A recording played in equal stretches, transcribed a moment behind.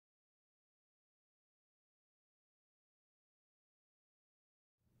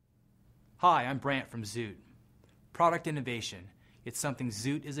Hi, I'm Brant from Zoot. Product innovation, it's something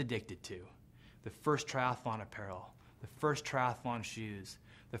Zoot is addicted to. The first triathlon apparel, the first triathlon shoes,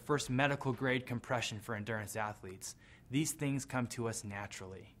 the first medical grade compression for endurance athletes. These things come to us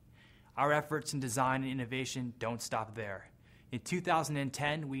naturally. Our efforts in design and innovation don't stop there. In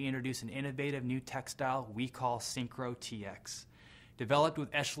 2010, we introduced an innovative new textile we call Synchro TX. Developed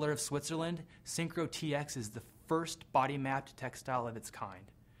with Eschler of Switzerland, Synchro TX is the first body-mapped textile of its kind.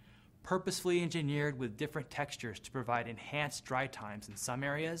 Purposefully engineered with different textures to provide enhanced dry times in some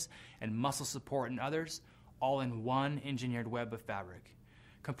areas and muscle support in others, all in one engineered web of fabric.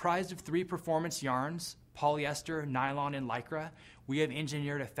 Comprised of 3 performance yarns, polyester, nylon, and lycra, we have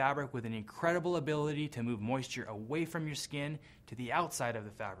engineered a fabric with an incredible ability to move moisture away from your skin to the outside of the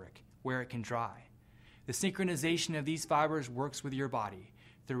fabric, where it can dry. The synchronization of these fibers works with your body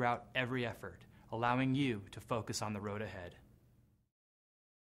throughout every effort, allowing you to focus on the road ahead.